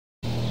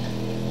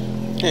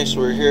Okay,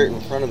 so we're here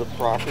in front of the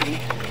property.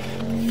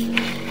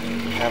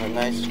 We have a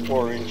nice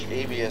 4-inch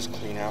ABS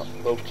cleanout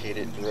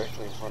located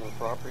directly in front of the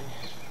property.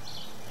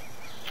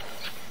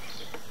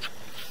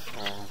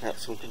 Got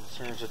some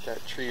concerns with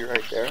that tree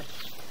right there.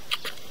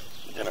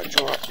 I'm gonna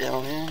drop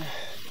down in.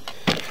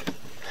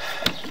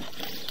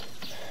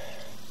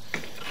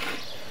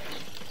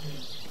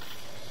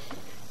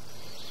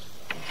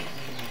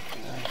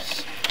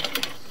 Nice.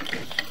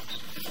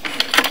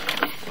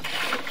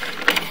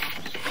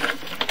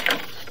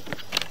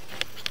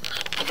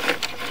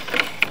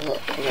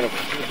 Well, I'm gonna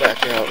pull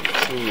back out and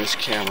clean this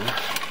camera.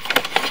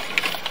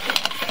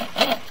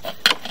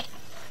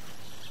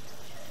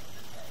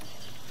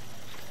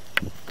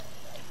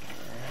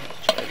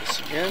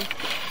 Again.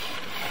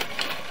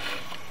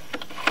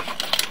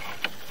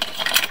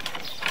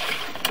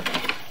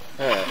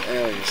 Alright,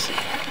 now you see.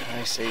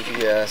 Nice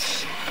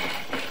ABS.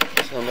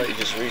 Somebody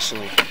just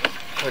recently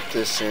put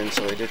this in,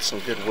 so they did some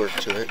good work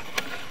to it.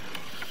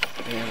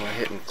 And we're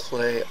hitting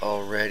clay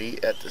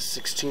already at the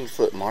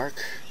 16-foot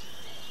mark.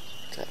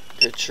 That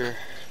picture,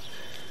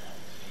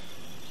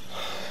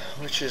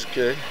 which is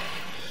good.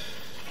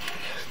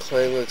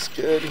 Clay looks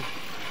good.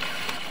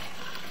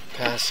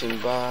 Passing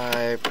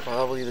by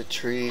probably the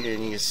tree,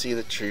 and you can see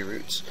the tree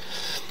roots.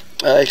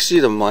 I see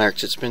the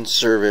marks. It's been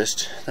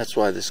serviced. That's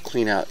why this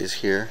clean out is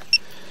here.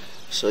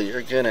 So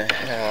you're gonna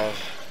have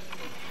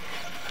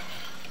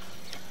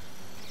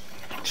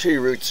tree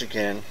roots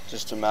again,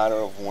 just a matter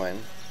of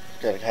when.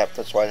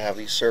 That's why I have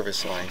these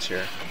service lines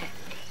here.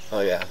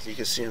 Oh yeah, you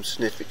can see them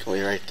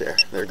significantly right there.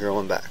 They're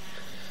growing back.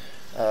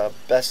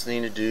 Best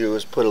thing to do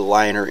is put a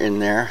liner in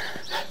there.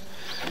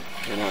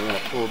 And I'm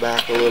gonna pull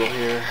back a little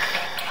here.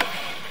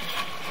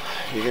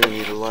 You're going to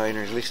need a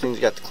liner. At least things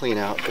got the clean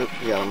out. Oop,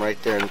 you got them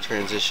right there in the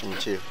transition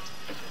too.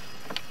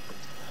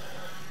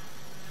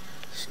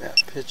 Snap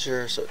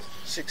picture. So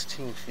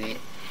 16 feet.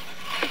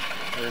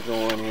 We're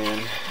going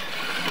in.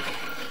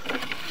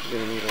 You're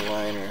going to need a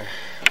liner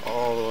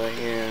all the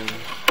way in.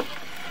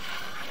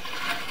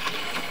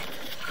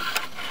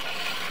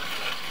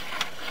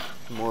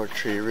 More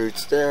tree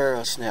roots there.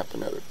 I'll snap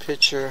another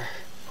picture.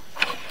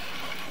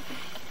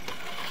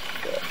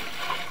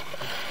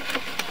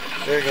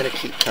 They're going to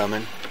keep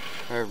coming.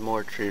 There are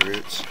more tree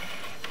roots.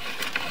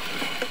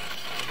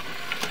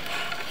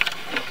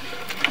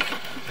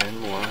 And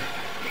more.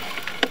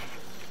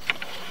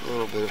 A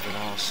little bit of an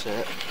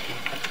offset.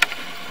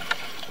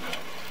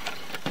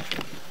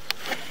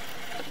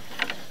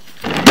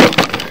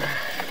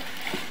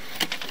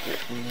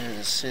 Getting near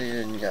the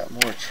city, and you got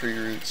more tree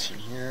roots in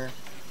here.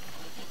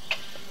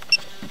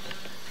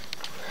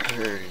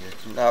 There it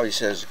is. Now he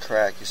says a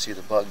crack, you see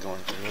the bug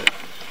going through it.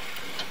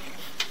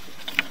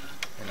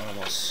 And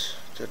almost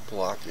good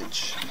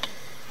blockage.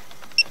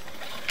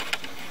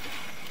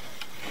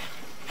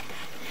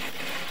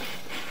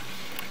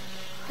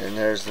 And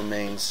there's the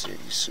main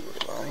city sewer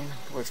line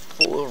with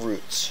full of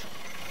roots.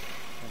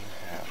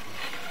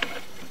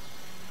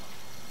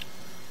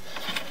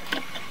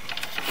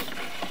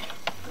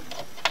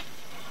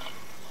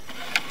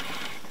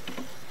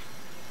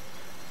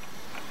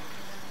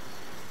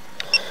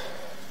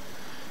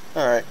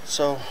 Alright,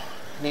 so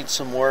need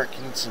some work,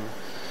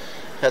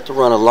 have to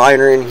run a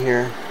liner in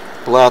here.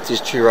 Blow out these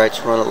tree roots,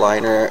 run a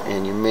liner,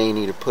 and you may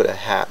need to put a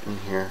hat in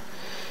here.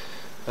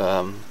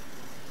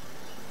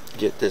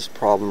 Get this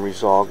problem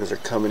resolved, because they're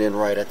coming in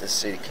right at the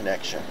city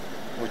connection,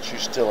 which you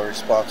still are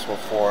responsible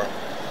for.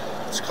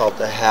 It's called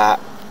the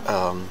hat.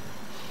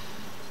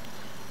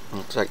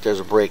 Looks like there's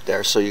a break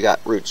there, so you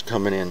got roots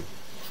coming in.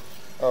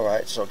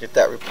 Alright, so I'll get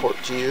that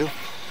report to you.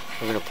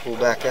 We're going to pull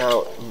back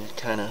out and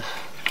kind of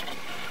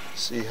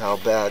see how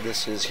bad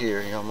this is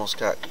here. You almost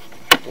got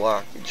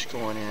blockage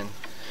going in.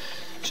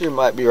 So you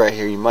might be right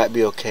here. You might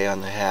be okay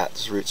on the hat.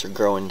 These roots are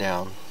growing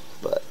down,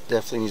 but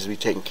definitely needs to be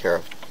taken care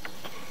of.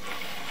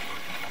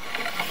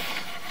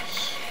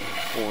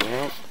 Pulling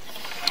out.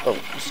 Oh,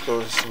 let's go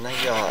to this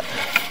got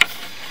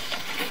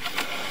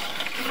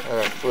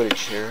our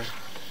footage here.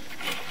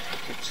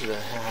 Get to the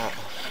hat.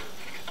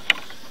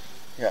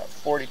 You got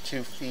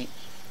 42 feet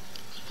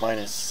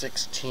minus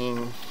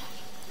 16.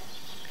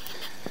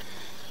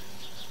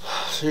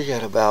 So you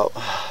got about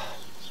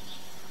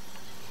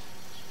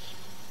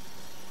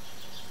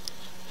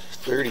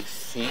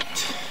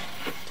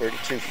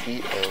 32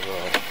 feet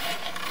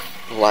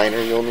of liner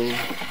you'll need.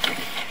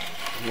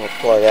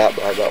 Multiply that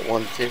by about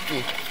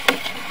 150.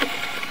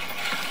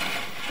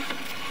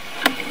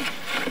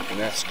 And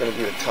that's going to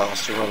be the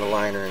cost to run a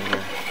liner in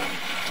here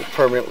to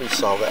permanently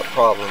solve that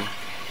problem.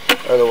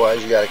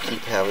 Otherwise, you got to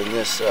keep having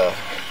this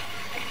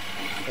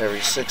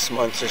every 6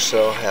 months or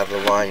so, have the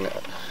line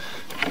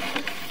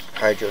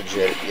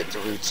hydrojet to get the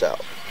roots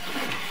out.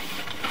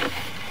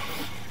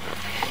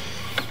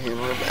 And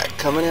we're back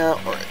coming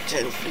out. We're at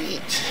 10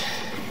 feet.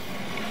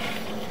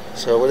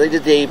 So where they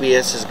did the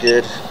ABS is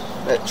good.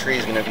 That tree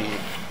is going to be a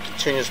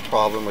continuous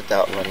problem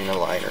without running a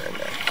liner in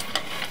there.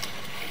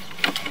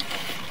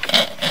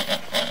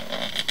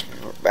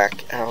 And we're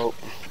back out,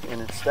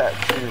 and it's that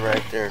tree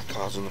right there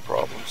causing the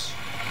problems,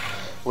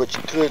 which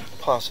could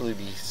possibly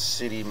be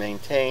city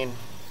maintained.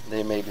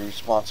 they may be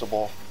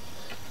responsible.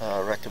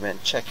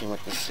 Recommend checking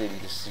with the city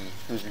to see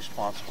who's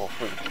responsible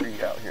for the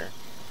tree out here,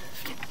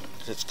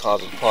 because it's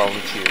causing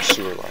problems to your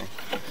sewer line.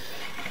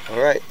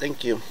 Alright,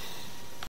 thank you.